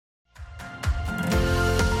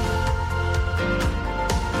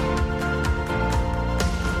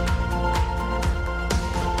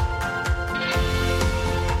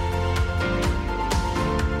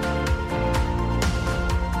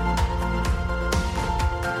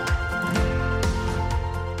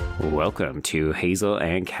Welcome to Hazel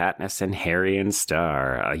and Katniss and Harry and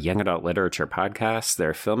Star, a young adult literature podcast,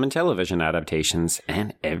 their film and television adaptations,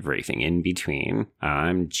 and everything in between.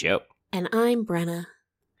 I'm Joe. And I'm Brenna.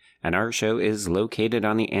 And our show is located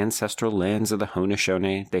on the ancestral lands of the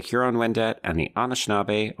Haudenosaunee, the Huron-Wendat, and the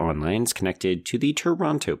Anishinaabe on lands connected to the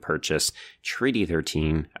Toronto Purchase, Treaty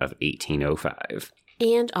 13 of 1805.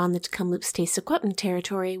 And on the Tk'emlúps Secwepemc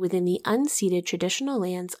territory within the unceded traditional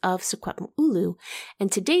lands of Secwepemc-Ulu.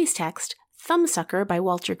 And today's text, Thumbsucker by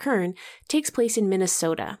Walter Kern, takes place in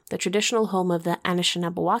Minnesota, the traditional home of the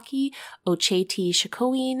Anishinaabe,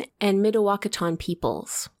 Oceti-Sakowin, and Mdewakanton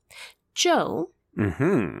peoples. Joe,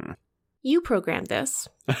 you programmed this.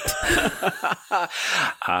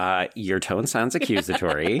 Your tone sounds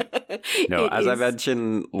accusatory. No, as I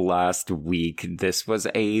mentioned last week, this was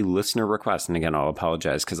a listener request. And again, I'll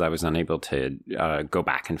apologize because I was unable to go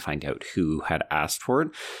back and find out who had asked for it.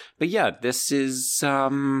 But yeah, this is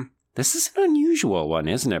an unusual one,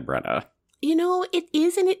 isn't it, Brenna? You know, it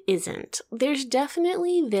is and it isn't. There's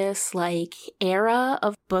definitely this, era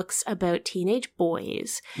of books about teenage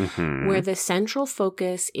boys where the central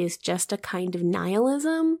focus is just a kind of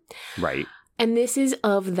nihilism. Right. And this is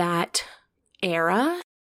of that era.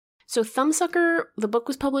 So Thumbsucker, the book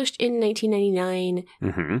was published in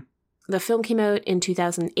 1999. The film came out in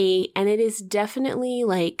 2008, and it is definitely,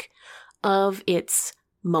 of its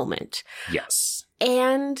moment. Yes.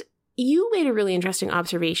 And you made a really interesting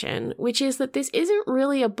observation, which is that this isn't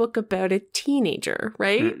really a book about a teenager,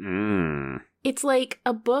 right? It's like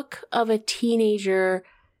a book of a teenager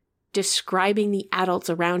describing the adults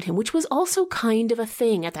around him, which was also kind of a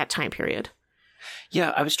thing at that time period.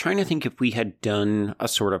 Yeah, I was trying to think if we had done a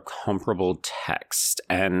sort of comparable text,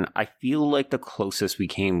 and I feel like the closest we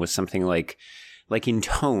came was something like in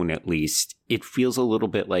tone, at least, it feels a little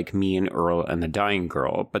bit like Me and Earl and the Dying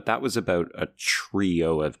Girl, but that was about a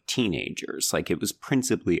trio of teenagers. It was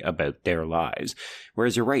principally about their lives.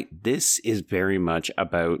 Whereas you're right, this is very much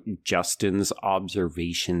about Justin's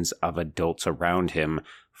observations of adults around him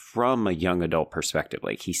from a young adult perspective.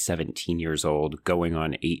 He's 17 years old, going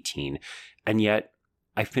on 18. And yet,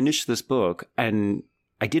 I finished this book and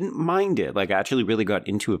I didn't mind it. I actually really got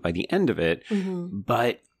into it by the end of it,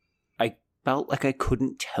 but felt like I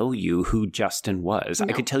couldn't tell you who Justin was. No.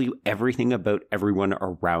 I could tell you everything about everyone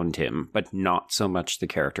around him, but not so much the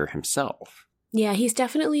character himself. Yeah, he's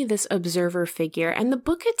definitely this observer figure. And the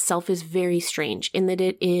book itself is very strange in that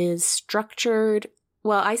it is structured.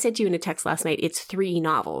 Well, I said to you in a text last night, it's 3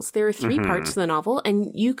 novels. There are 3 parts to the novel, and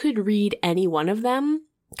you could read any one of them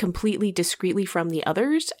completely discreetly from the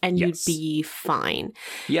others, and you'd be fine.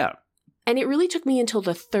 Yeah. And it really took me until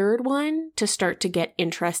the 3rd one to start to get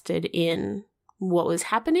interested in what was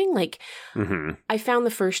happening. I found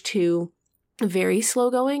the first 2 very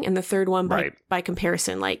slow going, and the 3rd one, by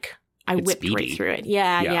comparison, I it's whipped speedy. right through it.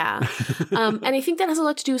 Yeah. And I think that has a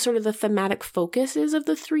lot to do with sort of the thematic focuses of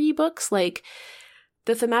the 3 books.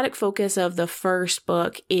 The thematic focus of the first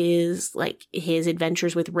book is his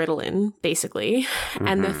adventures with Ritalin, basically.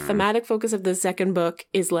 And the thematic focus of the second book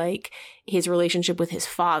is his relationship with his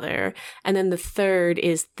father. And then the third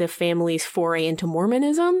is the family's foray into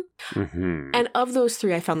Mormonism. And of those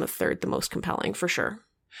 3, I found the third the most compelling, for sure.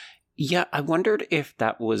 Yeah, I wondered if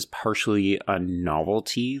that was partially a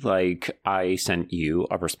novelty. I sent you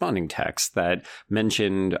a responding text that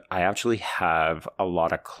mentioned I actually have a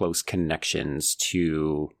lot of close connections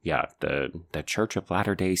to, the Church of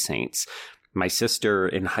Latter-day Saints. My sister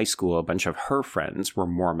in high school, a bunch of her friends were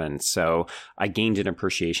Mormons, so I gained an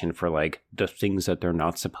appreciation for the things that they're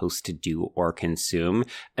not supposed to do or consume,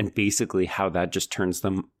 and basically how that just turns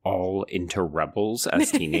them all into rebels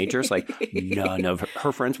as teenagers. None of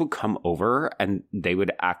her friends would come over and they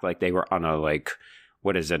would act like they were on a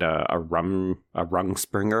what is it, a rung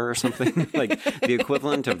springer or something? The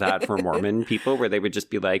equivalent of that for Mormon people, where they would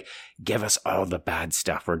just be give us all the bad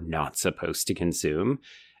stuff we're not supposed to consume.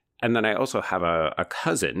 And then I also have a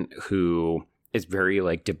cousin who is very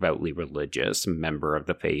devoutly religious, member of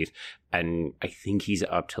the faith. And I think he's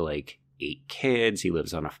up to 8 kids. He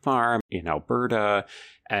lives on a farm in Alberta.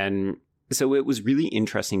 And so it was really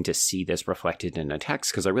interesting to see this reflected in a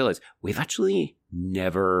text, because I realized we've actually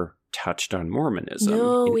never touched on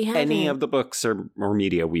Mormonism we haven't. Any of the books or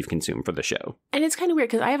media we've consumed for the show. And it's kind of weird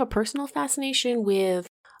because I have a personal fascination with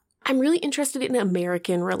I'm really interested in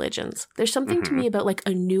American religions. There's something to me about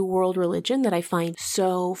a New World religion that I find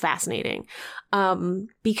so fascinating.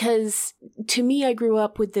 Because to me, I grew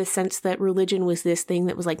up with this sense that religion was this thing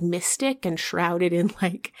that was mystic and shrouded in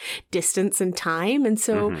distance and time. And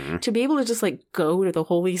so to be able to just go to the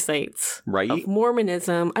holy sites of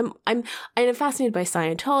Mormonism, I'm fascinated by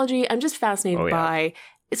Scientology. I'm just fascinated by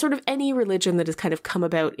sort of any religion that has kind of come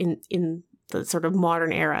about in the sort of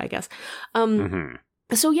modern era, I guess.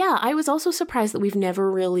 So yeah, I was also surprised that we've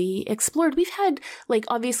never really explored. We've had, like,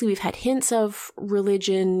 obviously we've had hints of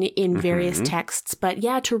religion in various texts, but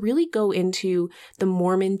yeah, to really go into the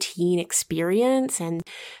Mormon teen experience and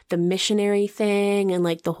the missionary thing and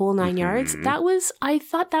like the whole 9 yards, I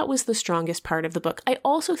thought that was the strongest part of the book. I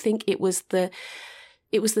also think it was the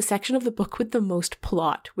section of the book with the most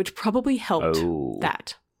plot, which probably helped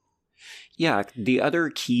that. Yeah, the other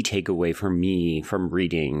key takeaway for me from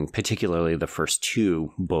reading, particularly the first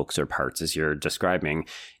 2 books or parts as you're describing,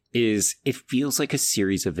 is it feels like a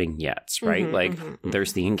series of vignettes, right?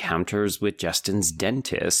 There's the encounters with Justin's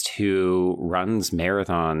dentist who runs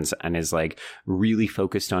marathons and is like really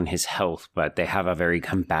focused on his health, but they have a very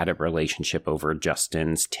combative relationship over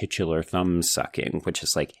Justin's titular thumb sucking, which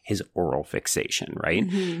is like his oral fixation, right?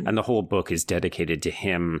 And the whole book is dedicated to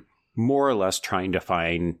him more or less trying to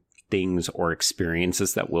find things or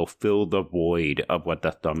experiences that will fill the void of what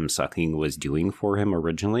the thumb sucking was doing for him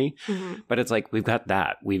originally. But it's like, we've got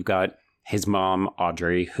that. We've got his mom,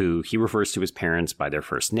 Audrey, who he refers to his parents by their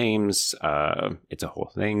first names. It's a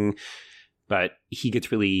whole thing. But he gets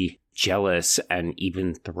really jealous and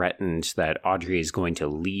even threatened that Audrey is going to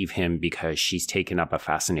leave him because she's taken up a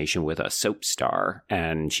fascination with a soap star.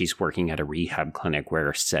 And she's working at a rehab clinic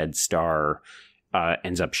where said star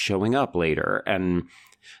ends up showing up later. And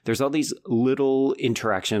there's all these little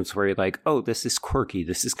interactions where you're like, oh, this is quirky,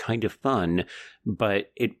 this is kind of fun,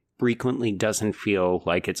 but it frequently doesn't feel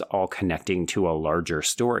like it's all connecting to a larger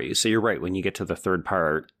story. So you're right, when you get to the third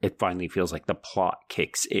part, it finally feels like the plot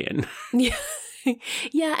kicks in. Yeah.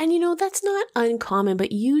 Yeah, and that's not uncommon,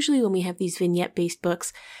 but usually when we have these vignette-based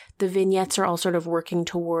books, the vignettes are all sort of working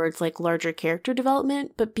towards like larger character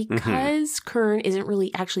development, but because Kern isn't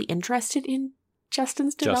really actually interested in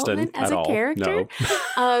Justin's development as a character.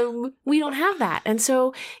 No. We don't have that. And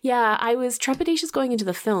so, yeah, I was trepidatious going into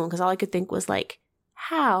the film because all I could think was like,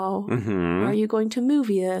 how are you going to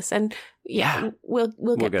movie this? And yeah,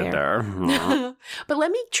 we'll get there. But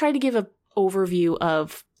let me try to give an overview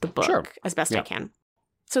of the book as best I can.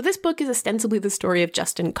 So this book is ostensibly the story of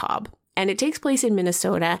Justin Cobb, and it takes place in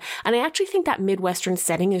Minnesota. And I actually think that Midwestern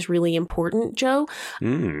setting is really important, Joe.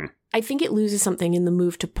 I think it loses something in the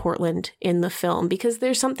move to Portland in the film because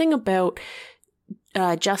there's something about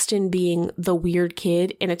Justin being the weird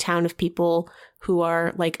kid in a town of people who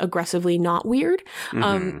are like aggressively not weird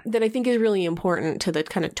that I think is really important to the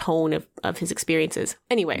kind of tone of his experiences.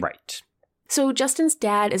 Anyway. Right. So Justin's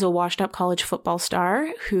dad is a washed-up college football star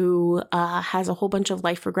who has a whole bunch of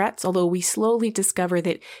life regrets, although we slowly discover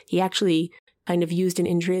that he actually kind of used an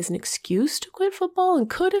injury as an excuse to quit football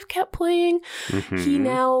and could have kept playing. He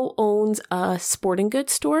now owns a sporting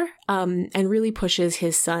goods store and really pushes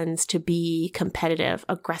his sons to be competitive,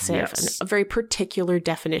 aggressive, and a very particular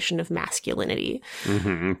definition of masculinity.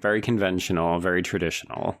 Very conventional, very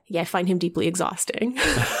traditional. Yeah, I find him deeply exhausting.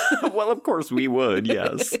 Well, of course we would,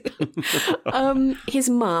 yes. His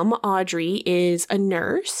mom, Audrey, is a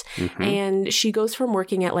nurse, and she goes from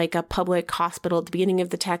working at like a public hospital at the beginning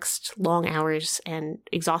of the text, long hours and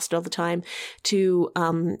exhausted all the time, to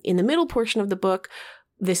in the middle portion of the book,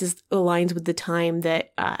 this aligns with the time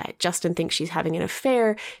that Justin thinks she's having an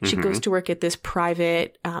affair. She goes to work at this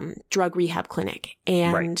private drug rehab clinic.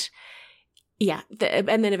 And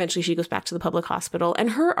and then eventually she goes back to the public hospital.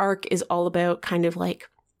 And her arc is all about kind of like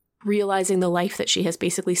realizing the life that she has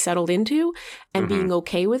basically settled into and being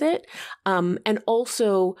okay with it. And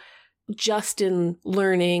also Justin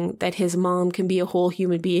learning that his mom can be a whole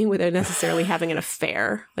human being without necessarily having an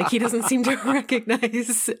affair. Like, he doesn't seem to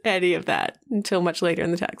recognize any of that until much later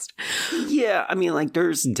in the text. Yeah, I mean, like,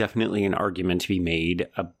 there's definitely an argument to be made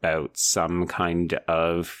about some kind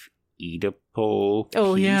of Oedipal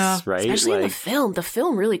piece, right? Especially in the film. The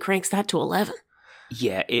film really cranks that to 11.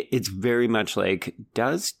 Yeah, it's very much like,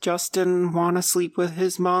 does Justin want to sleep with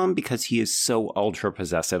his mom? Because he is so ultra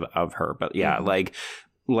possessive of her. But yeah, like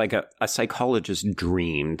a psychologist's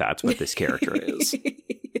dream, that's what this character is.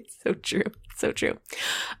 It's so true. So true.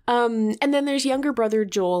 And then there's younger brother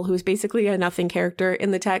Joel, who's basically a nothing character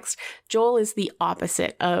in the text. Joel is the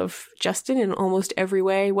opposite of Justin in almost every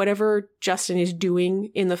way. Whatever Justin is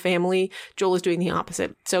doing in the family, Joel is doing the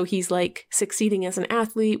opposite. So he's like succeeding as an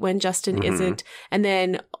athlete when Justin isn't. And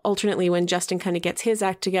then alternately, when Justin kind of gets his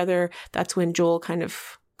act together, that's when Joel kind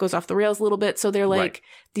of goes off the rails a little bit. So they're like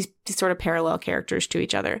these sort of parallel characters to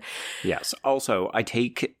each other. Yes. Also, I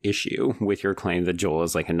take issue with your claim that Joel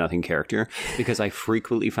is like a nothing character, because I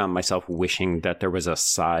frequently found myself wishing that there was a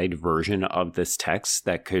side version of this text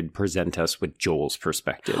that could present us with Joel's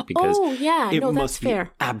perspective, because it must be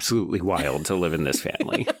absolutely wild to live in this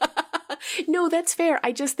family. No, that's fair.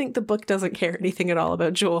 I just think the book doesn't care anything at all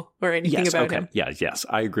about Joel or anything about him. Yes,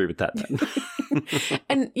 I agree with that then.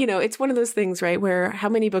 And, you know, it's one of those things, right, where how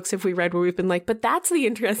many books have we read where we've been like, but that's the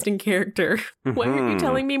interesting character. Why aren't you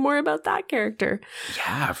telling me more about that character?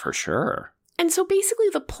 Yeah, for sure. And so basically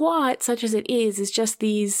the plot, such as it is just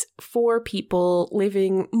these 4 people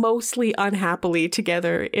living mostly unhappily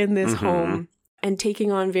together in this home and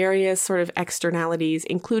taking on various sort of externalities,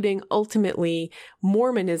 including ultimately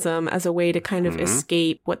Mormonism as a way to kind of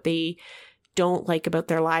escape what they don't like about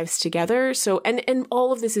their lives together. So, and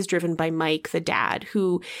all of this is driven by Mike, the dad,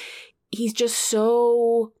 who he's just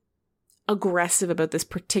so aggressive about this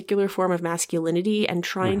particular form of masculinity and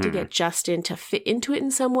trying to get Justin to fit into it in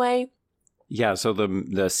some way. Yeah, so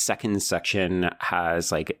the second section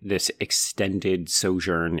has like this extended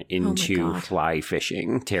sojourn into fly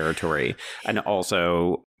fishing territory. And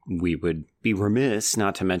also, we would be remiss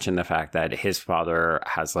not to mention the fact that his father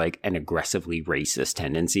has like an aggressively racist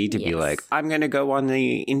tendency to be like, I'm going to go on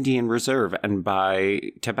the Indian Reserve and buy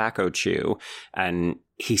tobacco chew. And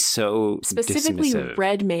he's so specifically dismissive.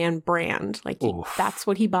 Red Man brand. Like that's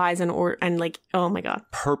what he buys and like, oh my God.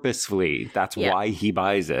 Purposefully. That's why he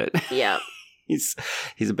buys it. Yeah. He's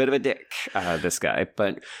a bit of a dick, this guy.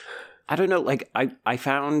 But I don't know, like I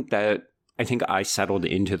found that I think I settled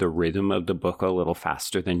into the rhythm of the book a little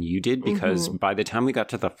faster than you did, because by the time we got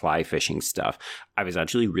to the fly fishing stuff, I was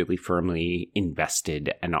actually really firmly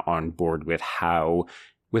invested and on board with how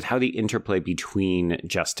the interplay between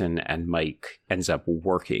Justin and Mike ends up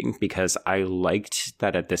working, because I liked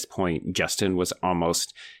that at this point, Justin was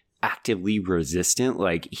almost actively resistant.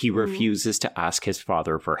 Like he refuses to ask his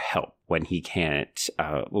father for help when he can't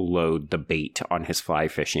load the bait on his fly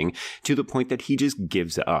fishing, to the point that he just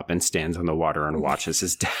gives up and stands on the water and watches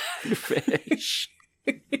his dad fish.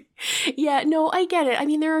 Yeah, no, I get it. I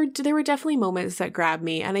mean, there were definitely moments that grabbed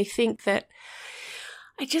me, and I think that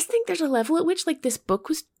I just think there's a level at which like this book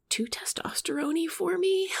was too testosterone-y for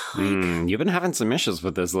me. Like, you've been having some issues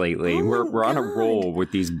with this lately. Oh we're on a roll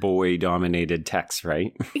with these boy-dominated texts,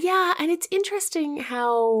 right? Yeah, and it's interesting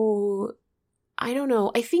how, I don't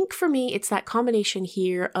know, I think for me it's that combination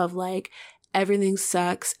here of like everything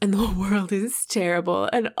sucks and the world is terrible,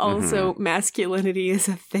 and also masculinity is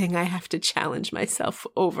a thing I have to challenge myself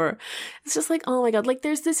over. It's just like, oh my God, like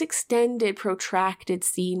there's this extended protracted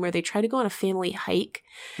scene where they try to go on a family hike,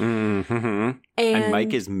 and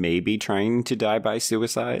Mike is maybe trying to die by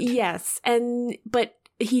suicide. Yes, but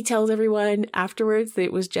he tells everyone afterwards that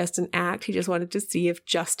it was just an act. He just wanted to see if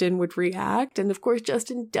Justin would react. And of course,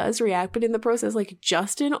 Justin does react. But in the process, like,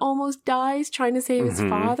 Justin almost dies trying to save his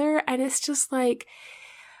father. And it's just like,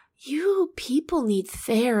 you people need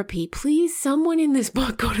therapy. Please, someone in this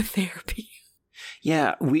book go to therapy.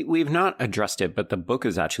 Yeah, we've not addressed it, but the book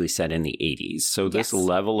is actually set in the 80s. So this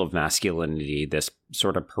level of masculinity, this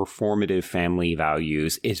sort of performative family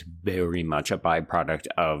values, is very much a byproduct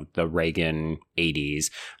of the Reagan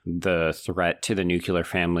 80s, the threat to the nuclear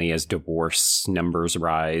family as divorce numbers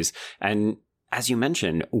rise. And as you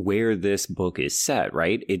mentioned, where this book is set,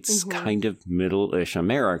 right? It's kind of middle-ish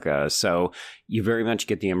America. So you very much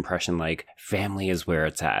get the impression like family is where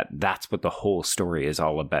it's at. That's what the whole story is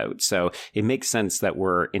all about. So it makes sense that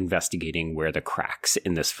we're investigating where the cracks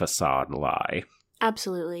in this facade lie.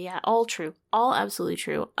 Absolutely, yeah. All true. All absolutely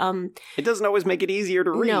true. It doesn't always make it easier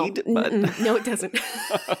to read, but... No, it doesn't.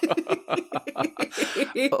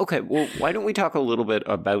 Okay, well, why don't we talk a little bit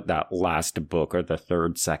about that last book, or the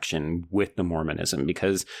third section with the Mormonism?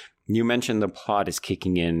 Because you mentioned the plot is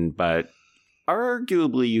kicking in, but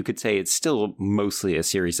arguably you could say it's still mostly a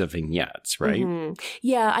series of vignettes, right?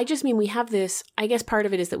 Yeah, I just mean we have this, I guess part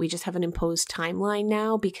of it is that we just have an imposed timeline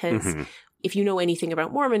now, because if you know anything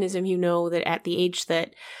about Mormonism, you know that at the age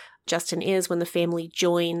that Justin is, when the family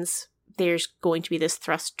joins, there's going to be this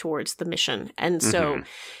thrust towards the mission. And so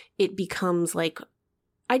it becomes like,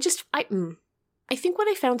 I think what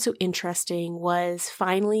I found so interesting was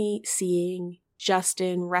finally seeing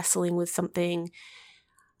Justin wrestling with something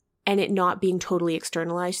and it not being totally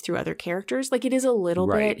externalized through other characters. Like, it is a little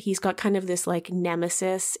bit, he's got kind of this like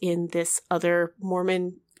nemesis in this other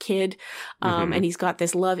Mormon kid, and he's got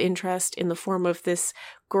this love interest in the form of this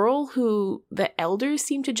girl who the elders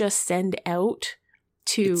seem to just send out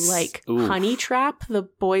to honey trap the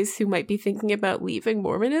boys who might be thinking about leaving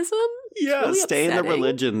Mormonism. Yeah, really stay in the upsetting.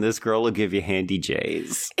 religion. This girl will give you handy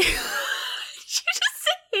J's. Did you just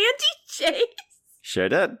say Handy J? Sure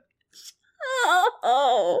did.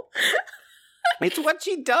 Oh. It's what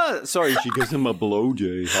she does. Sorry, she gives him a blow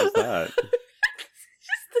J. How's that?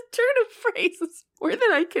 Just the turn of phrase is more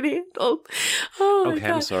than I can handle. Oh, my Okay,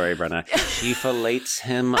 God. I'm sorry, Brenna. She fillets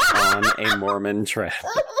him on a Mormon trip. It's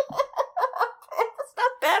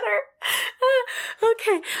not better.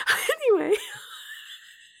 Okay. Anyway.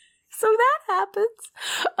 So that happens.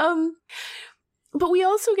 But we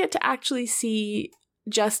also get to actually see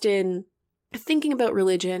Justin thinking about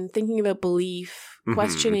religion, thinking about belief,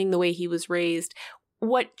 questioning the way he was raised.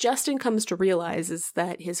 What Justin comes to realize is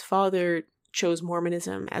that his father chose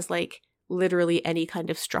Mormonism as like literally any kind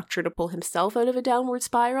of structure to pull himself out of a downward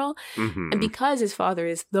spiral. And because his father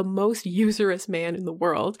is the most usurious man in the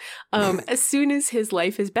world, as soon as his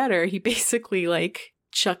life is better, he basically like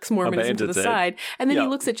chucks Mormonism to the side. And then he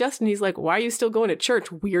looks at Justin and he's like, why are you still going to church,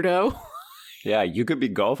 weirdo? Yeah, you could be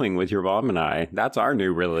golfing with your mom and I. That's our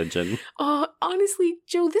new religion. Honestly,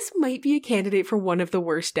 Joe, this might be a candidate for one of the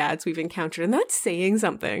worst dads we've encountered, and that's saying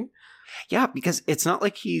something. Yeah, because it's not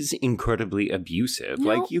like he's incredibly abusive. No.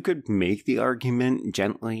 Like, you could make the argument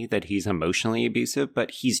gently that he's emotionally abusive,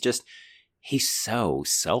 but he's so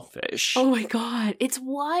selfish. Oh my God. It's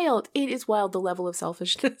wild. It is wild, the level of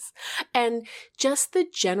selfishness. And just the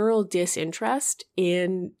general disinterest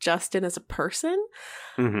in Justin as a person.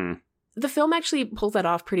 Mm-hmm. The film actually pulls that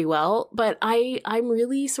off pretty well, but I'm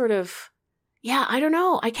really sort of, I don't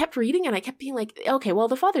know. I kept reading and I kept being like, okay, well,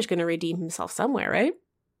 the father's going to redeem himself somewhere, right?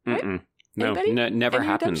 Right? No, never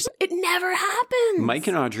happens. It never happens. Mike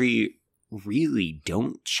and Audrey really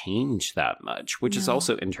don't change that much, which is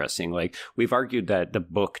also interesting. Like, we've argued that the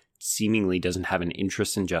book seemingly doesn't have an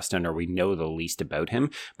interest in Justin, or we know the least about him,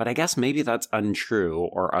 but I guess maybe that's untrue,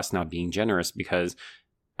 or us not being generous, because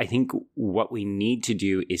I think what we need to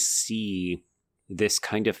do is see this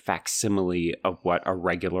kind of facsimile of what a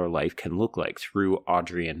regular life can look like through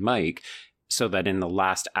Audrey and Mike, so that in the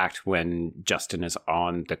last act, when Justin is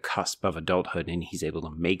on the cusp of adulthood and he's able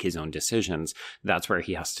to make his own decisions, that's where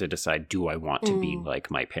he has to decide, do I want to be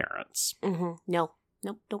like my parents? Mm-hmm. No.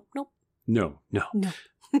 Nope. No.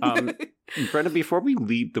 Brenna, before we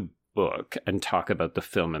leave the book and talk about the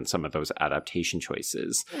film and some of those adaptation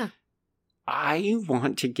choices, I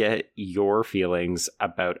want to get your feelings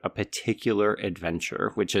about a particular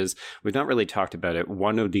adventure, which is, we've not really talked about it.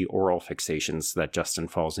 One of the oral fixations that Justin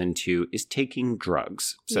falls into is taking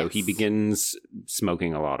drugs. So he begins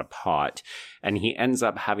smoking a lot of pot, and he ends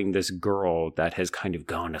up having this girl that has kind of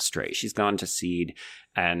gone astray. She's gone to seed,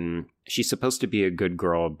 and she's supposed to be a good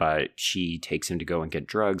girl, but she takes him to go and get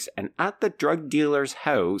drugs. And at the drug dealer's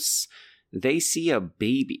house, they see a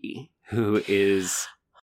baby who is...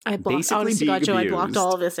 I blocked, honest to God, Joe, I blocked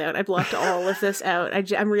all of this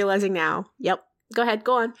out. I'm realizing now. Yep. Go ahead.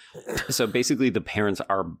 Go on. So basically the parents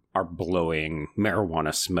are blowing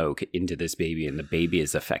marijuana smoke into this baby, and the baby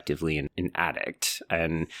is effectively an addict.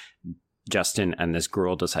 And Justin and this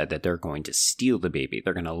girl decide that they're going to steal the baby.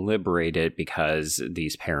 They're going to liberate it because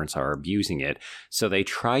these parents are abusing it. So they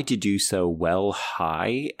try to do so well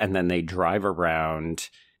high, and then they drive around,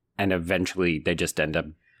 and eventually they just end up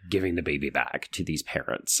giving the baby back to these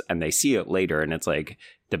parents, and they see it later, and it's like,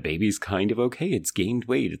 the baby's kind of okay. It's gained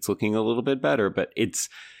weight. It's looking a little bit better, but it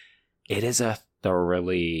is a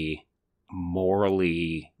thoroughly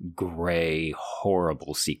morally gray,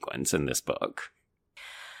 horrible sequence in this book.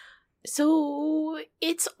 So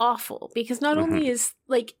it's awful because not only is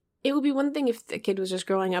like, it would be one thing if the kid was just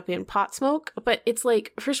growing up in pot smoke, but it's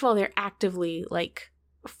like, first of all, they're actively like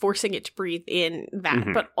forcing it to breathe in that,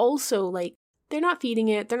 but also like, they're not feeding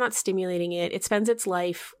it. They're not stimulating it. It spends its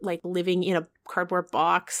life like living in a cardboard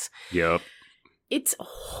box. Yep. It's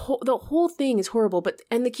the whole thing is horrible.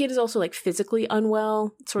 And the kid is also like physically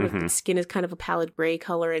unwell. Sort of its skin is kind of a pallid gray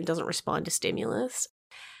color and doesn't respond to stimulus.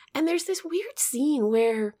 And there's this weird scene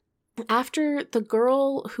where after the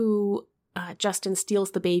girl who Justin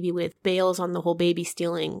steals the baby with bails on the whole baby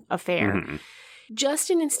stealing affair,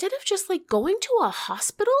 Justin, instead of just like going to a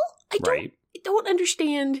hospital, I don't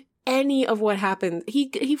understand any of what happened.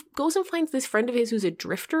 He goes and finds this friend of his who's a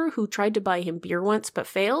drifter who tried to buy him beer once but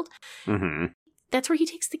failed. That's where he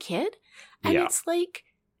takes the kid. And it's like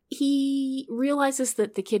he realizes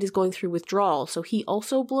that the kid is going through withdrawal, so he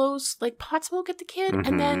also blows like pot smoke at the kid.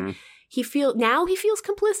 And then he feels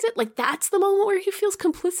complicit. Like that's the moment where he feels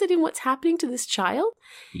complicit in what's happening to this child.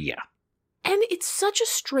 Yeah. And it's such a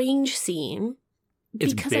strange scene.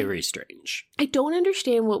 It's very strange. I don't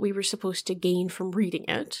understand what we were supposed to gain from reading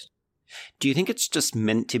it. Do you think it's just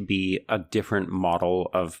meant to be a different model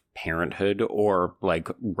of parenthood, or like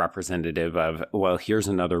representative of, well, here's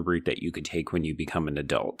another route that you could take when you become an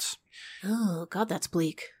adult? Oh, God, that's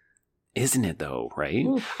bleak. Isn't it though, right?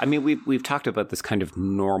 Ooh. I mean, we've talked about this kind of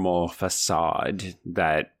normal facade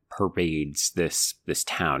that pervades this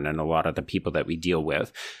town and a lot of the people that we deal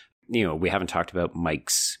with. You know, we haven't talked about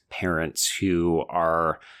Mike's parents, who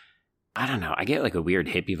are, I don't know, I get like a weird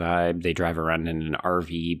hippie vibe. They drive around in an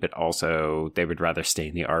RV, but also they would rather stay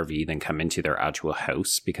in the RV than come into their actual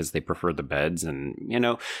house because they prefer the beds. And, you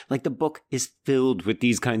know, like the book is filled with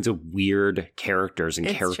these kinds of weird characters and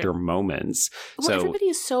character moments. Well, so everybody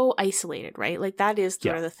is so isolated, right? Like that is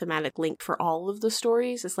sort of the thematic link for all of the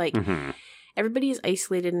stories. It's like everybody is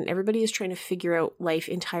isolated and everybody is trying to figure out life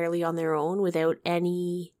entirely on their own without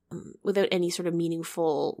any sort of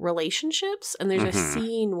meaningful relationships. And there's a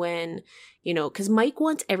scene when, you know, because Mike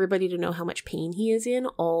wants everybody to know how much pain he is in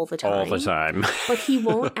all the time. All the time. But he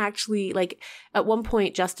won't actually, like, at one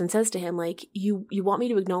point, Justin says to him, like, you want me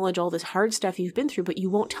to acknowledge all this hard stuff you've been through, but you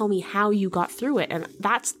won't tell me how you got through it. And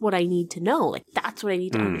that's what I need to know. Like, that's what I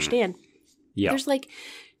need to understand. Yeah. There's, like,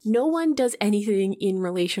 no one does anything in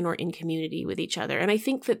relation or in community with each other. And I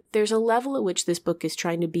think that there's a level at which this book is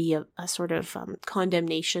trying to be a sort of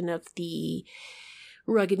condemnation of the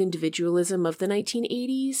rugged individualism of the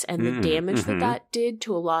 1980s and the damage that did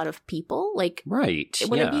to a lot of people. Like, right.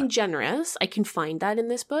 When I'm being generous, I can find that in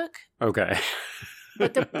this book. Okay.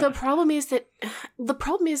 But the problem is that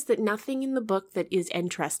nothing in the book that is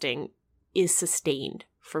interesting is sustained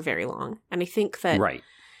for very long. And I think that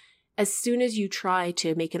as soon as you try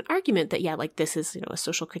to make an argument that, yeah, like this is, you know, a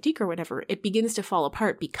social critique or whatever, it begins to fall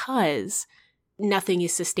apart because nothing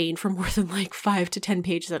is sustained for more than like 5 to 10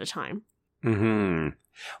 pages at a time.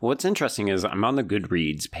 What's interesting is I'm on the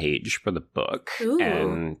Goodreads page for the book,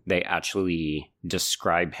 and they actually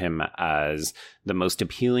describe him as the most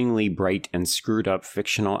appealingly bright and screwed up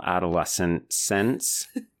fictional adolescent since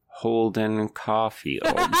Holden Caulfield.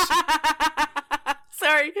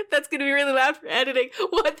 Sorry, that's going to be really loud for editing.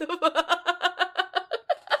 What the fuck?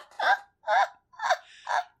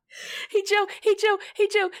 Hey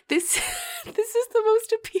Joe, this is the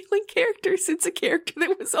most appealing character since a character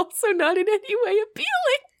that was also not in any way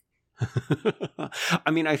appealing.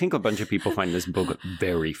 I mean, I think a bunch of people find this book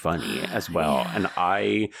very funny as well. And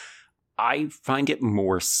I find it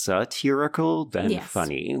more satirical than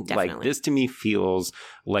funny. Definitely. Like, this to me feels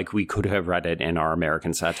like we could have read it in our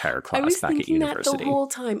American satire class back at university. I was thinking that the whole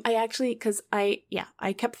time. I actually, because I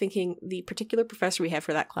kept thinking the particular professor we had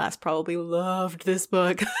for that class probably loved this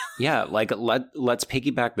book. Yeah, like, let's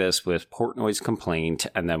piggyback this with Portnoy's Complaint,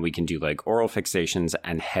 and then we can do, like, oral fixations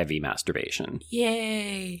and heavy masturbation.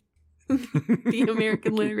 Yay. The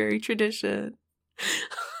American literary tradition.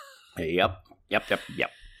 Yep.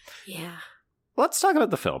 Yeah. Let's talk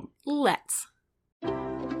about the film. Let's.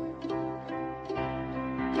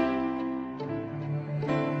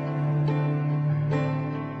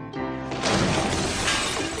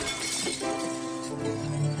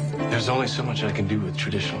 There's only so much I can do with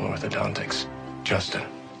traditional orthodontics. Justin,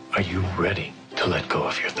 are you ready to let go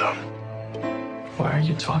of your thumb? Why are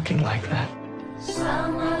you talking like that?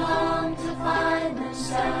 Some long to find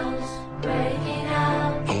themselves breaking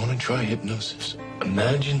out. I want to try hypnosis.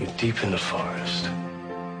 Imagine you're deep in the forest.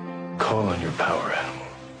 Call on your power animal.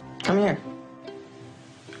 Come here.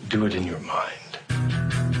 Do it in your mind.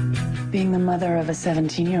 Being the mother of a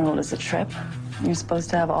 17-year-old is a trip. You're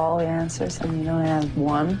supposed to have all the answers, and you don't have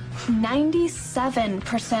one.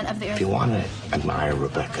 97% of the... If you want to admire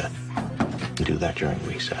Rebecca, do that during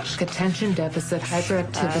recess. Attention deficit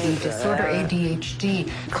hyperactivity disorder,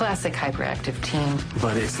 ADHD, classic hyperactive teen.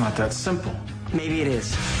 But it's not that simple. Maybe it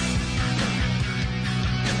is.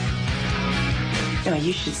 No,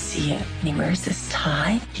 you should see it. And he wears this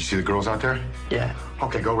tie. Did you see the girls out there? Yeah.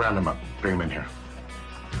 Okay, go round them up. Bring them in here.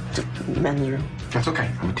 The men's room. That's okay.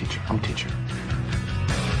 I'm a teacher.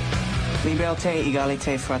 Liberté,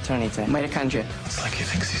 égalité, fraternité. Mitochondria. It's like he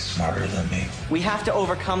thinks he's smarter than me. We have to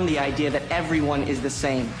overcome the idea that everyone is the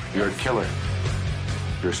same. You're a killer.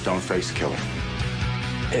 You're a stone-faced killer.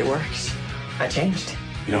 It works. I changed.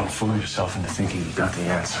 You don't fool yourself into thinking you got the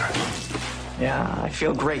answer. Yeah, I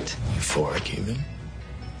feel great. Euphoric, even.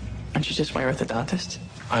 Aren't you just my orthodontist?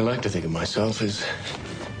 I like to think of myself as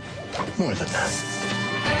more than that.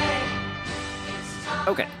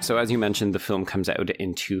 Okay, so as you mentioned, the film comes out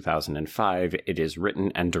in 2005. It is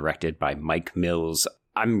written and directed by Mike Mills.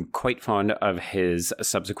 I'm quite fond of his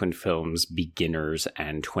subsequent films, Beginners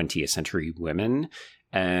and 20th Century Women.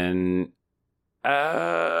 And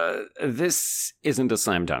This isn't a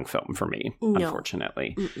slam dunk film for me,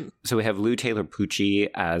 unfortunately. Mm-mm. So we have Lou Taylor Pucci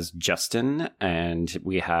as Justin, and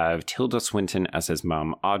we have Tilda Swinton as his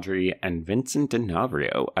mom, Audrey, and Vincent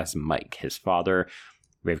D'Onofrio as Mike, his father.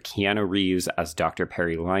 We have Keanu Reeves as Dr.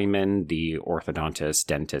 Perry Lyman, the orthodontist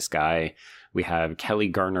dentist guy. We have Kelly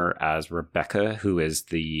Garner as Rebecca, who is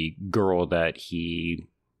the girl that he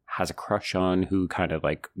has a crush on, who kind of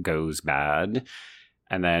like goes bad.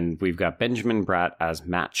 And then we've got Benjamin Bratt as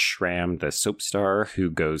Matt Schramm, the soap star who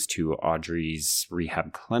goes to Audrey's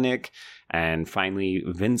rehab clinic. And finally,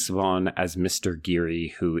 Vince Vaughn as Mr.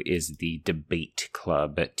 Geary, who is the debate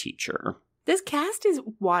club teacher. This cast is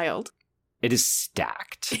wild. It is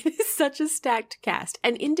stacked. It is such a stacked cast.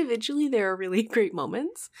 And individually, there are really great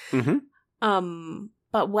moments. Mm-hmm.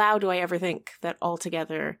 But wow, do I ever think that all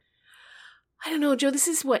together... I don't know, Joe, this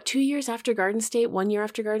is 2 years after Garden State, 1 year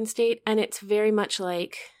after Garden State, and it's very much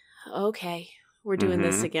like, okay, we're doing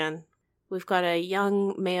this again. We've got a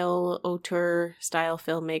young male auteur-style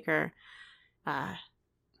filmmaker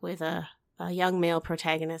with a young male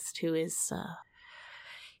protagonist who is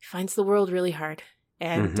finds the world really hard.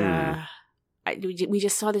 And we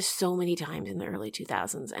just saw this so many times in the early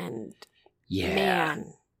 2000s, and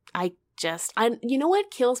man, you know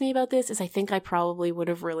what kills me about this is I think I probably would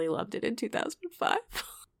have really loved it in 2005.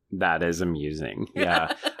 That is amusing.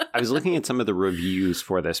 Yeah. I was looking at some of the reviews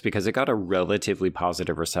for this because it got a relatively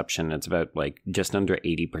positive reception. It's about like just under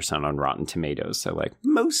 80% on Rotten Tomatoes. So like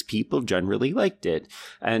most people generally liked it.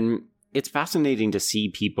 And it's fascinating to see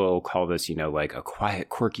people call this, you know, like a quiet,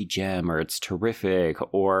 quirky gem, or it's terrific,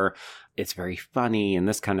 or it's very funny and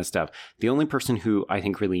this kind of stuff. The only person who I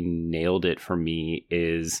think really nailed it for me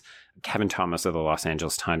is Kevin Thomas of the Los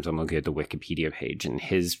Angeles Times. I'm looking at the Wikipedia page, and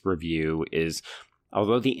his review is,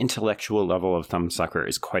 although the intellectual level of Thumbsucker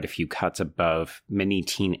is quite a few cuts above many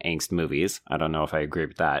teen angst movies, I don't know if I agree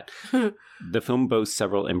with that, the film boasts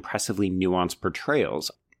several impressively nuanced portrayals.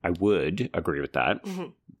 I would agree with that,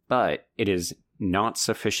 but it is not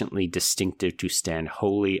sufficiently distinctive to stand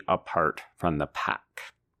wholly apart from the pack.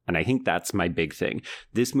 And I think that's my big thing.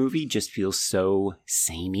 This movie just feels so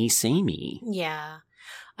samey. Yeah.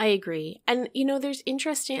 I agree. And, you know, there's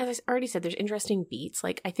interesting, as I already said, there's interesting beats.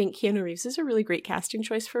 Like, I think Keanu Reeves is a really great casting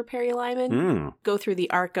choice for Perry Lyman. Go through the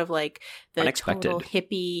arc of, like, the total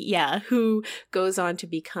hippie, who goes on to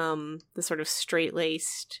become the sort of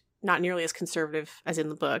straight-laced, not nearly as conservative as in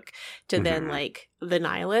the book, to then, like, the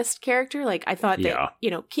nihilist character. Like, I thought that, you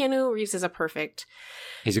know, Keanu Reeves is a perfect...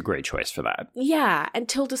 He's a great choice for that. Yeah, and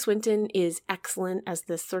Tilda Swinton is excellent as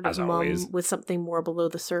this sort of as mom always, with something more below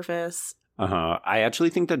the surface. I actually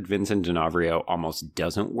think that Vincent D'Onofrio almost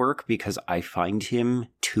doesn't work because I find him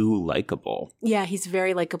too likable. Yeah, he's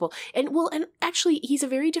very likable. And actually, he's a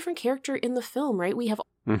very different character in the film, right? We have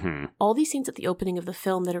all these scenes at the opening of the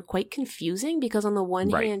film that are quite confusing because on the one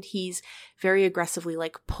hand, he's very aggressively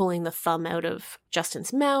like pulling the thumb out of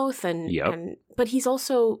Justin's mouth but he's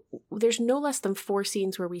also, there's no less than 4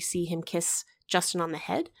 scenes where we see him kiss Justin on the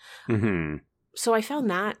head. So I found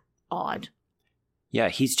that odd. Yeah,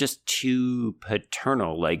 he's just too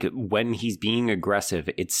paternal. Like, when he's being aggressive,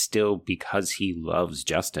 it's still because he loves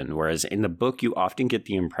Justin. Whereas in the book, you often get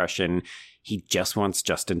the impression he just wants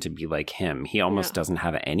Justin to be like him. He almost doesn't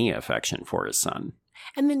have any affection for his son.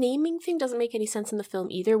 And the naming thing doesn't make any sense in the film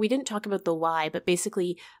either. We didn't talk about the why, but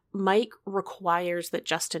basically Mike requires that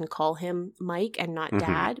Justin call him Mike and not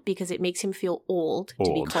Dad because it makes him feel old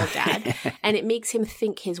to be called Dad. And it makes him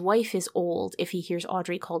think his wife is old if he hears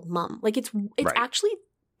Audrey called Mum. Like it's actually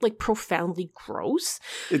like profoundly gross.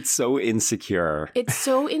 It's so insecure. It's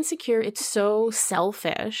so insecure. It's so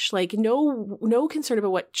selfish. Like no concern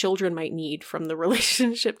about what children might need from the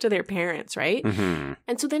relationship to their parents, right?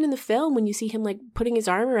 And so then in the film, when you see him like putting his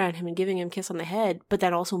arm around him and giving him a kiss on the head, but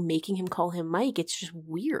then also making him call him Mike, it's just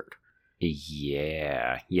weird.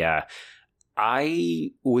 Yeah.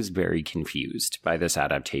 I was very confused by this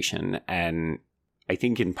adaptation, and I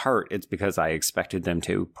think in part it's because I expected them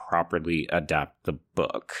to properly adapt the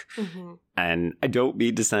book. And I don't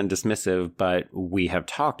mean to sound dismissive, but we have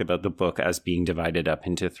talked about the book as being divided up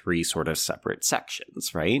into 3 sort of separate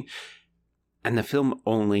sections, right? And the film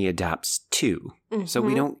only adapts 2. So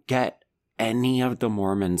we don't get any of the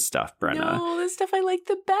Mormon stuff, Brenna. No, the stuff I like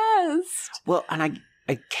the best. Well, and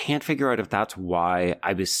I can't figure out if that's why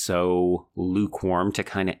I was so lukewarm to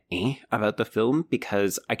kind of about the film,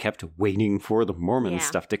 because I kept waiting for the Mormon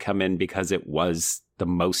stuff to come in because it was the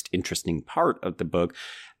most interesting part of the book.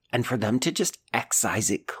 And for them to just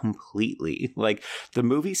excise it completely. Like, the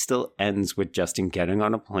movie still ends with Justin getting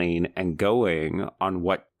on a plane and going on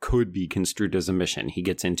what could be construed as a mission. He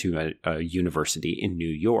gets into a university in New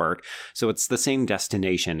York. So it's the same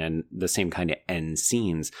destination and the same kind of end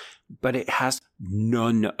scenes, but it has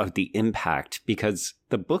none of the impact because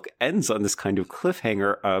the book ends on this kind of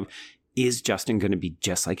cliffhanger of, is Justin going to be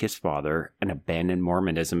just like his father and abandon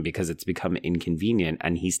Mormonism because it's become inconvenient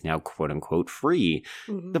and he's now quote unquote free?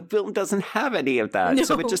 Mm-hmm. The film doesn't have any of that. No.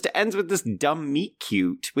 So it just ends with this dumb meet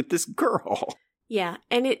cute with this girl. Yeah.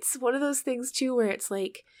 And it's one of those things too where it's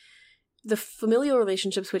like the familial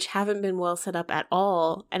relationships, which haven't been well set up at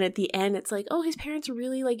all. And at the end, it's like, oh, his parents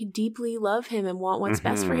really like deeply love him and want what's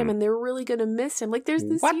best for him. And they're really going to miss him. Like there's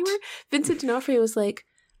this scene where Vincent D'Onofrio was like,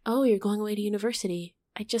 oh, you're going away to university.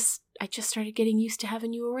 I just started getting used to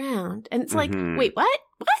having you around. And it's like, wait, what?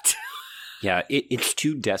 What? Yeah, it's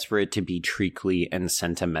too desperate to be treacly and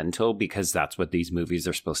sentimental because that's what these movies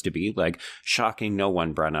are supposed to be. Like, shocking no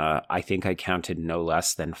one, Brenna. I think I counted no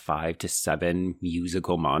less than 5 to 7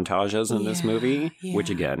 musical montages in this movie, which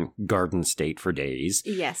again, Garden State for days.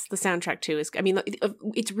 Yes, the soundtrack too is, I mean,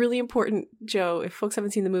 it's really important, Joe, if folks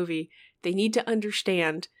haven't seen the movie, they need to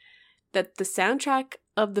understand that the soundtrack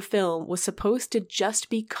of the film was supposed to just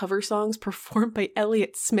be cover songs performed by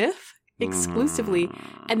Elliott Smith exclusively.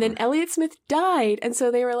 And then Elliott Smith died. And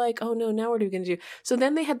so they were like, oh no, now what are we going to do? So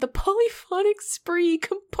then they had the Polyphonic Spree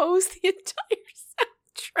compose the entire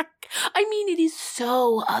soundtrack. I mean, it is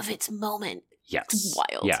so of its moment. Yes. It's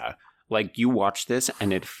wild. Yeah. Like, you watch this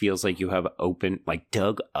and it feels like you have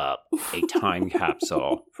dug up a time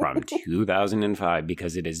capsule from 2005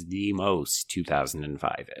 because it is the most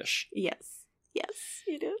 2005-ish. Yes. Yes,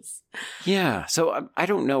 it is. Yeah. So I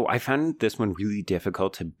don't know. I found this one really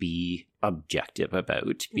difficult to be objective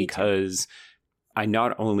about because I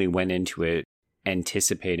not only went into it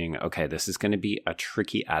anticipating, okay, this is going to be a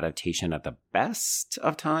tricky adaptation at the best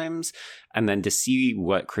of times, and then to see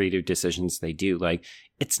what creative decisions they do. Like,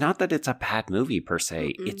 it's not that it's a bad movie per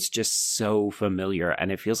se. It's just so familiar,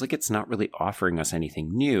 and it feels like it's not really offering us anything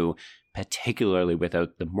new, particularly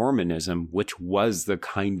without the Mormonism, which was the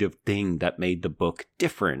kind of thing that made the book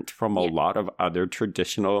different from a lot of other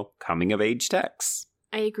traditional coming-of-age texts.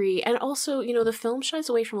 I agree. And also, you know, the film shies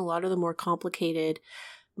away from a lot of the more complicated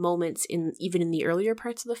moments even in the earlier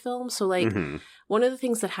parts of the film. So like one of the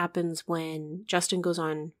things that happens when Justin goes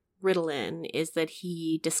on Ritalin is that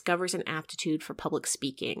he discovers an aptitude for public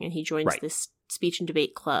speaking, and he joins this speech and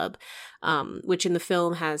debate club, which in the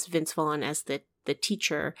film has Vince Vaughn as the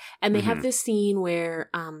teacher, and they have this scene where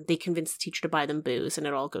they convince the teacher to buy them booze, and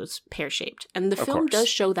it all goes pear-shaped, and the film does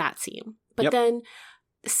show that scene. But then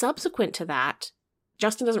subsequent to that,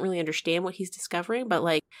 Justin doesn't really understand what he's discovering, but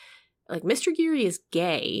like Mr. Geary is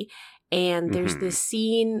gay, and there's this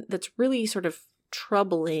scene that's really sort of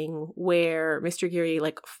troubling where Mr. Geary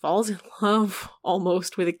like falls in love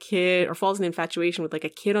almost with a kid, or falls in infatuation with like a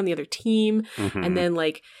kid on the other team, and then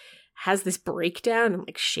like has this breakdown and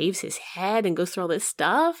like shaves his head and goes through all this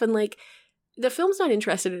stuff. And like the film's not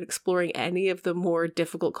interested in exploring any of the more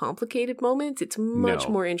difficult, complicated moments. It's much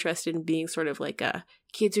more interested in being sort of like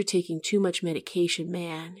kids are taking too much medication,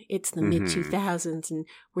 man. It's the mid-2000s and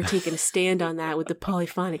we're taking a stand on that with the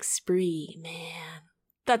Polyphonic Spree, man.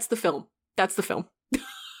 That's the film. That's the film.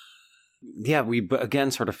 Yeah, we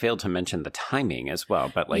again sort of failed to mention the timing as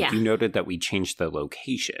well, but like you noted that we changed the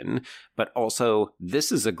location, but also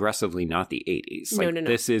this is aggressively not the 80s. Like no.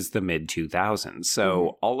 This is the mid-2000s.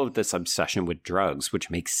 So all of this obsession with drugs,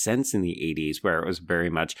 which makes sense in the 80s, where it was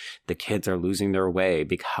very much the kids are losing their way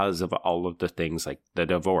because of all of the things like the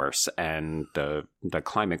divorce and the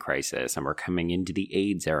climate crisis, and we're coming into the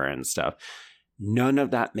AIDS era and stuff. None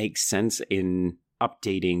of that makes sense in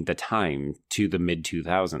updating the time to the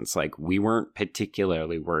mid-2000s. Like, we weren't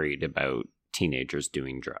particularly worried about teenagers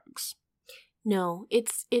doing drugs. No,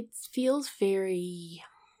 it feels very...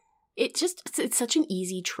 It's such an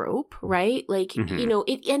easy trope, right? Like, you know,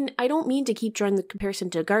 and I don't mean to keep drawing the comparison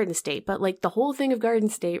to Garden State, but like the whole thing of Garden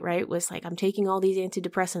State, right, was like, I'm taking all these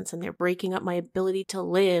antidepressants and they're breaking up my ability to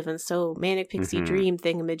live. And so manic pixie dream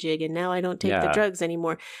thingamajig. And now I don't take the drugs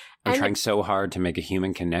anymore. I'm trying so hard to make a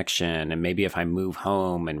human connection. And maybe if I move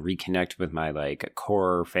home and reconnect with my like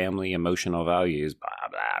core family emotional values, blah,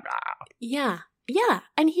 blah, blah. Yeah. Yeah,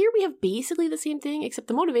 and here we have basically the same thing, except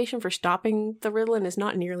the motivation for stopping the Ritalin is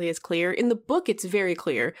not nearly as clear. In the book, it's very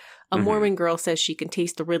clear. A Mormon girl says she can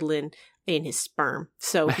taste the Ritalin in his sperm,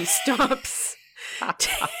 so he stops.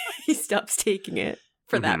 He stops taking it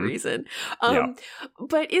for that reason.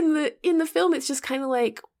 But in the film, it's just kind of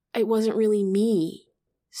like, it wasn't really me,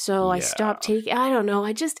 so I stopped taking. I don't know.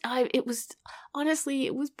 It was honestly,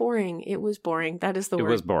 it was boring. It was boring. That is the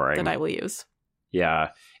word that I will use. Yeah.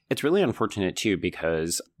 It's really unfortunate, too,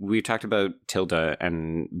 because we talked about Tilda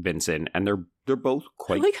and Vincent, and they're both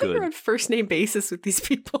quite I like how good. you're on first name basis with these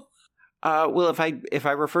people. Well, if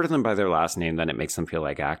I refer to them by their last name, then it makes them feel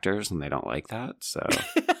like actors, and they don't like that, so...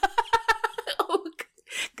 Oh,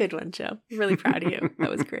 good one, Joe. Really proud of you.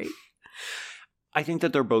 That was great. I think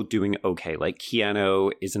that they're both doing okay. Like,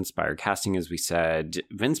 Keanu is inspired casting, as we said.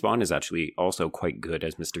 Vince Vaughn is actually also quite good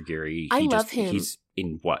as Mr. Geary. I love him. He's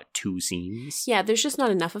in, 2 scenes? Yeah, there's just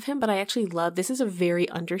not enough of him, but I actually love, this is a very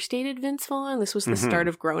understated Vince Vaughn. This was the start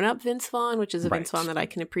of grown-up Vince Vaughn, which is a Vince Vaughn that I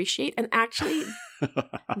can appreciate. And actually,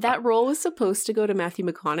 that role was supposed to go to Matthew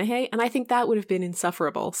McConaughey, and I think that would have been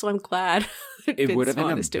insufferable. So I'm glad that It Vince would have been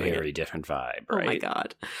Vaughn a is doing very it. different vibe, right? Oh my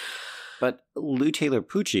God. But Lou Taylor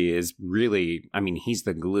Pucci is really, I mean, he's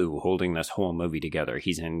the glue holding this whole movie together.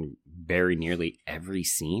 He's in very nearly every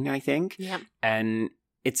scene, I think. Yeah. And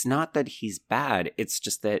it's not that he's bad. It's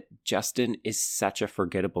just that Justin is such a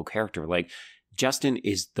forgettable character. Like, Justin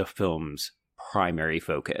is the film's primary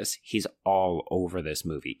focus. He's all over this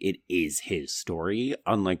movie. It is his story,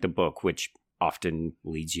 unlike the book, which often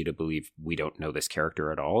leads you to believe we don't know this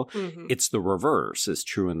character at all. Mm-hmm. It's the reverse is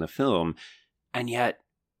true in the film. And yet,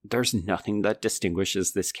 there's nothing that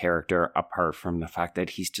distinguishes this character apart from the fact that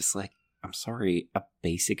he's just like, I'm sorry, a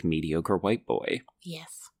basic mediocre white boy.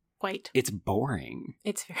 Yes, quite. It's boring.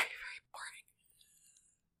 It's very, very boring.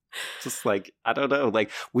 Just like, I don't know, like,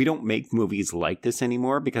 we don't make movies like this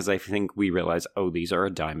anymore because I think we realize, oh, these are a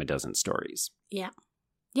dime a dozen stories. Yeah.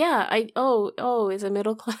 Yeah, is a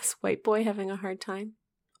middle-class white boy having a hard time?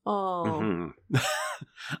 Oh. Mm-hmm.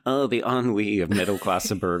 Oh, the ennui of middle-class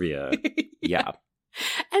suburbia. Yeah.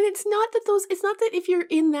 And it's not that if you're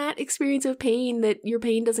in that experience of pain that your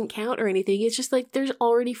pain doesn't count or anything. It's just like there's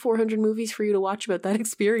already 400 movies for you to watch about that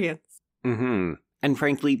experience. Mm-hmm. And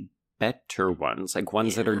frankly, better ones, like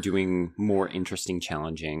ones that are doing more interesting,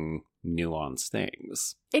 challenging, nuanced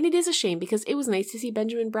things. And it is a shame because it was nice to see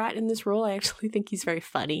Benjamin Bratt in this role. I actually think he's very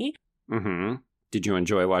funny. Mm-hmm. Did you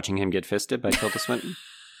enjoy watching him get fisted by Tilda Swinton?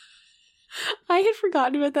 I had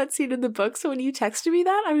forgotten about that scene in the book, so when you texted me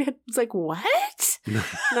that, I was like, what? And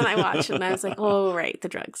then I watched it and I was like, oh, right, the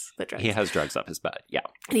drugs. He has drugs up his butt, yeah.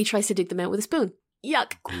 And he tries to dig them out with a spoon.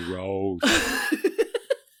 Yuck. Gross.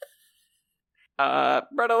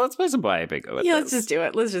 Bretta, let's play some Buy a Bingo with this.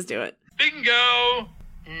 Let's just do it. Bingo!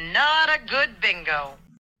 Not a good bingo.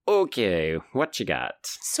 Okay, what you got?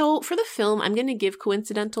 So for the film, I'm going to give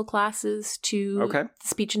coincidental classes to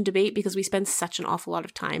speech and debate because we spend such an awful lot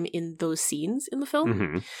of time in those scenes in the film.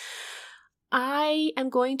 Mm-hmm. I am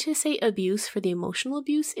going to say abuse for the emotional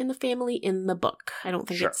abuse in the family in the book. I don't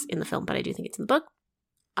think it's in the film, but I do think it's in the book.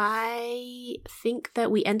 I think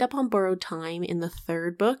that we end up on borrowed time in the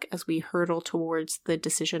third book as we hurtle towards the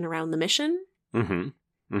decision around the mission.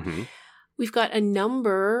 Mm-hmm. Mm-hmm. We've got a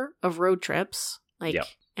number of road trips. Like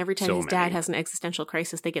every time his dad has an existential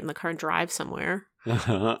crisis, they get in the car and drive somewhere.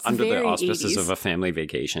 Under the auspices 80s. of a family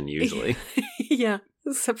vacation, usually. Yeah,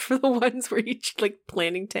 except for the ones where he's like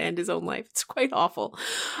planning to end his own life. It's quite awful.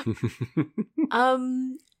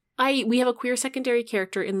 We have a queer secondary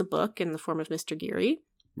character in the book in the form of Mr. Geary.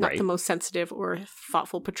 Not the most sensitive or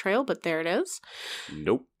thoughtful portrayal, but there it is.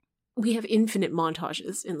 Nope. We have infinite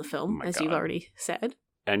montages in the film, you've already said.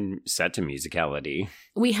 And set to musicality.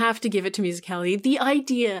 We have to give it to musicality. The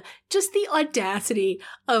idea, just the audacity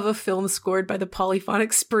of a film scored by the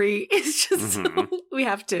Polyphonic Spree is just so, we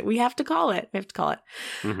have to call it.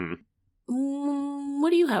 Mm-hmm.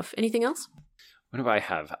 What do you have? Anything else? What do I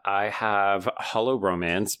have? I have Hollow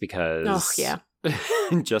Romance because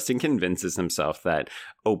Justin convinces himself that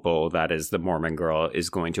Opal, that is the Mormon girl,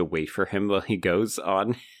 is going to wait for him while he goes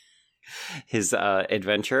on his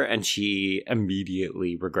adventure, and she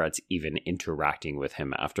immediately regrets even interacting with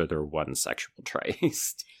him after their one sexual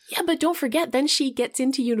tryst. Yeah, but don't forget, then she gets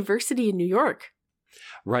into university in New York.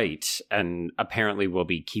 Right, and apparently will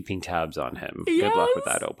be keeping tabs on him. Yes. Good luck with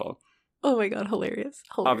that, Opal. Oh my god, hilarious.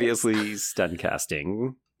 Obviously, stunt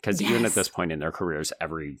casting, because even at this point in their careers,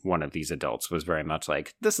 every one of these adults was very much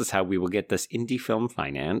like, this is how we will get this indie film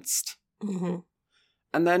financed. Mm-hmm.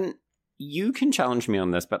 And then you can challenge me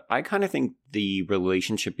on this, but I kind of think the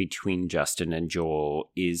relationship between Justin and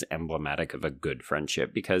Joel is emblematic of a good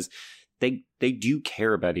friendship because they do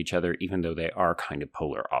care about each other, even though they are kind of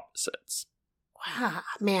polar opposites. Wow,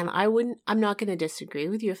 man, I'm not going to disagree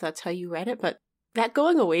with you if that's how you read it, but that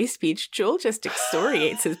going away speech, Joel just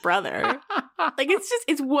excoriates his brother. Like,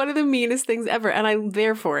 it's one of the meanest things ever, and I'm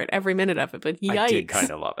there for it every minute of it, but yikes. I did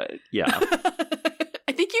kind of love it, yeah.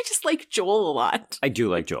 I think you just like Joel a lot. I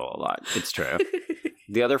do like Joel a lot. It's true.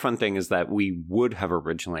 The other fun thing is that we would have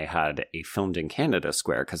originally had a filmed in Canada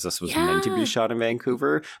square because this was meant to be shot in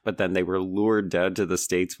Vancouver, but then they were lured down to the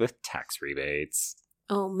States with tax rebates.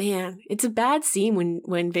 Oh man, it's a bad scene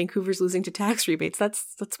when Vancouver's losing to tax rebates. That's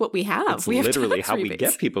what we have. It's we have literally tax how rebates. we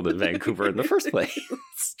get people to Vancouver in the first place.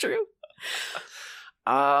 It's true.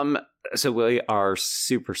 So we are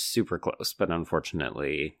super, super close, but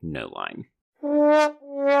unfortunately, no line.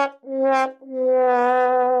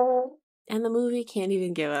 And the movie can't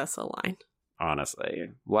even give us a line. Honestly.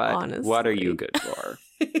 What are you good for?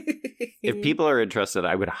 If people are interested,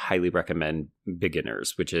 I would highly recommend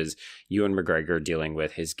Beginners, which is Ewan McGregor dealing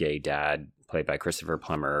with his gay dad, played by Christopher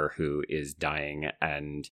Plummer, who is dying.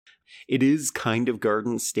 And it is kind of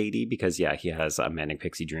Garden Statey because, yeah, he has a manic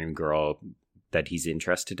pixie dream girl that he's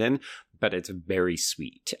interested in, but it's very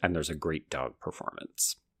sweet. And there's a great dog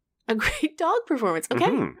performance. A great dog performance. Okay.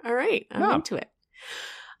 Mm-hmm. All right. I'm into it.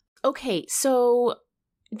 Okay. So,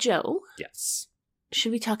 Joe. Yes.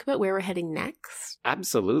 Should we talk about where we're heading next?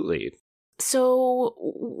 Absolutely. So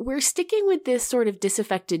we're sticking with this sort of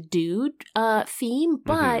disaffected dude theme,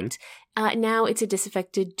 but now it's a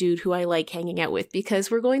disaffected dude who I like hanging out with because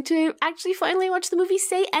we're going to actually finally watch the movie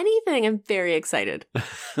Say Anything. I'm very excited.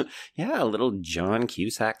 Yeah, a little John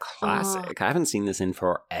Cusack classic. I haven't seen this in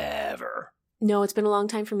forever. No, it's been a long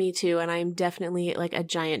time for me too, and I'm definitely like a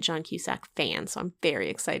giant John Cusack fan, so I'm very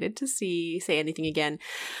excited to see Say Anything again.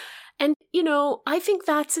 And, you know, I think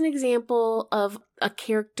that's an example of a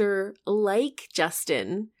character like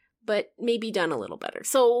Justin, but maybe done a little better.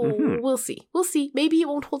 So we'll see. We'll see. Maybe it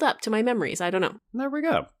won't hold up to my memories. I don't know. There we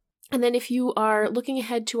go. And then if you are looking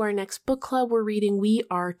ahead to our next book club we're reading, We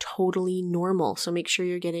Are Totally Normal. So make sure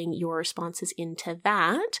you're getting your responses into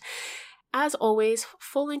that. As always,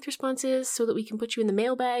 full-length responses so that we can put you in the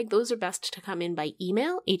mailbag. Those are best to come in by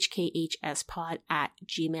email,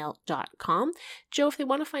 hkhspod@gmail.com. Joe, if they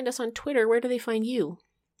want to find us on Twitter, where do they find you?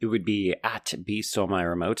 It would be at B Stole My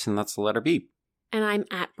Remote, and that's the letter B. And I'm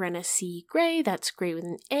at Brenna C. Gray. That's Gray with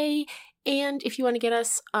an A. And if you want to get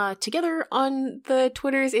us together on the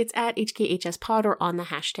Twitters, it's at HKHSpod or on the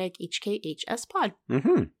hashtag HKHSpod.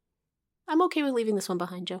 I'm okay with leaving this one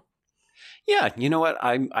behind, Joe. Yeah, you know what?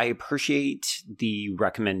 I appreciate the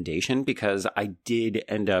recommendation because I did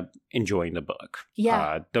end up enjoying the book.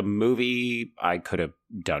 Yeah. The movie I could have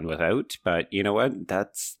done without, but you know what?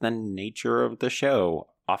 That's the nature of the show.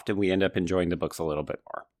 Often we end up enjoying the books a little bit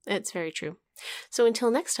more. It's very true. So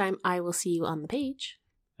until next time, I will see you on the page.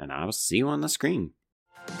 And I'll see you on the screen.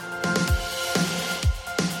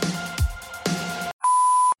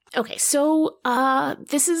 Okay, so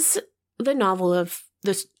this is the novel of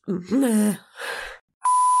this.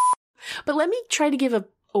 But let me try to give an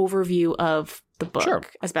overview of the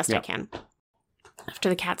book as best I can. After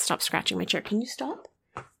the cat stops scratching my chair. Can you stop?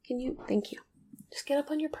 Can you? Thank you. Just get up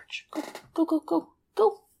on your perch. Go, go, go, go,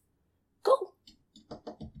 go, go.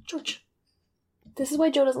 George. This is why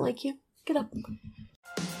Joe doesn't like you. Get up.